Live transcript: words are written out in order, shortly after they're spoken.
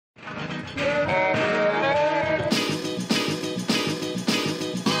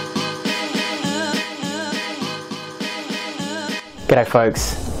G'day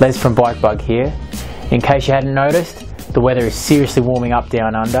folks, Les from Bikebug here. In case you hadn't noticed, the weather is seriously warming up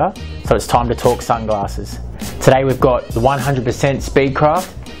down under, so it's time to talk sunglasses. Today we've got the 100% Speedcraft,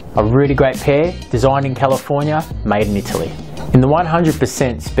 a really great pair, designed in California, made in Italy. In the 100%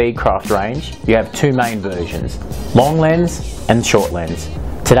 Speedcraft range, you have two main versions, long lens and short lens.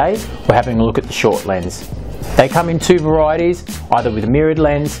 Today, we're having a look at the short lens. They come in two varieties, either with a mirrored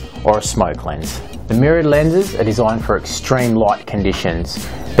lens or a smoke lens. The mirrored lenses are designed for extreme light conditions,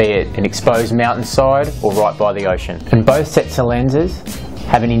 be it an exposed mountainside or right by the ocean. And both sets of lenses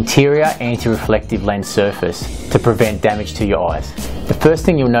have an interior anti-reflective lens surface to prevent damage to your eyes. The first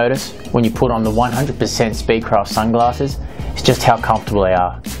thing you'll notice when you put on the 100% Speedcraft sunglasses is just how comfortable they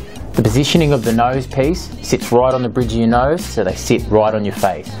are. The positioning of the nose piece sits right on the bridge of your nose, so they sit right on your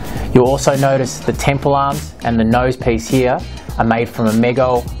face. You'll also notice the temple arms and the nose piece here are made from a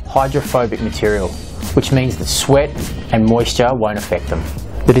mega hydrophobic material, which means that sweat and moisture won't affect them.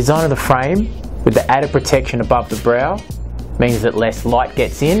 The design of the frame, with the added protection above the brow, means that less light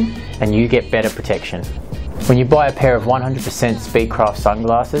gets in and you get better protection. When you buy a pair of 100% Speedcraft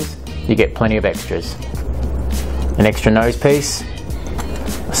sunglasses, you get plenty of extras. An extra nose piece,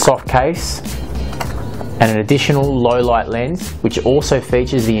 a soft case, and an additional low light lens, which also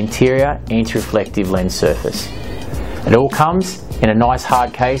features the interior anti-reflective lens surface. It all comes in a nice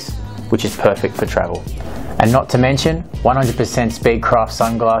hard case, which is perfect for travel. And not to mention, 100% Speedcraft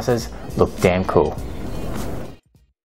sunglasses look damn cool.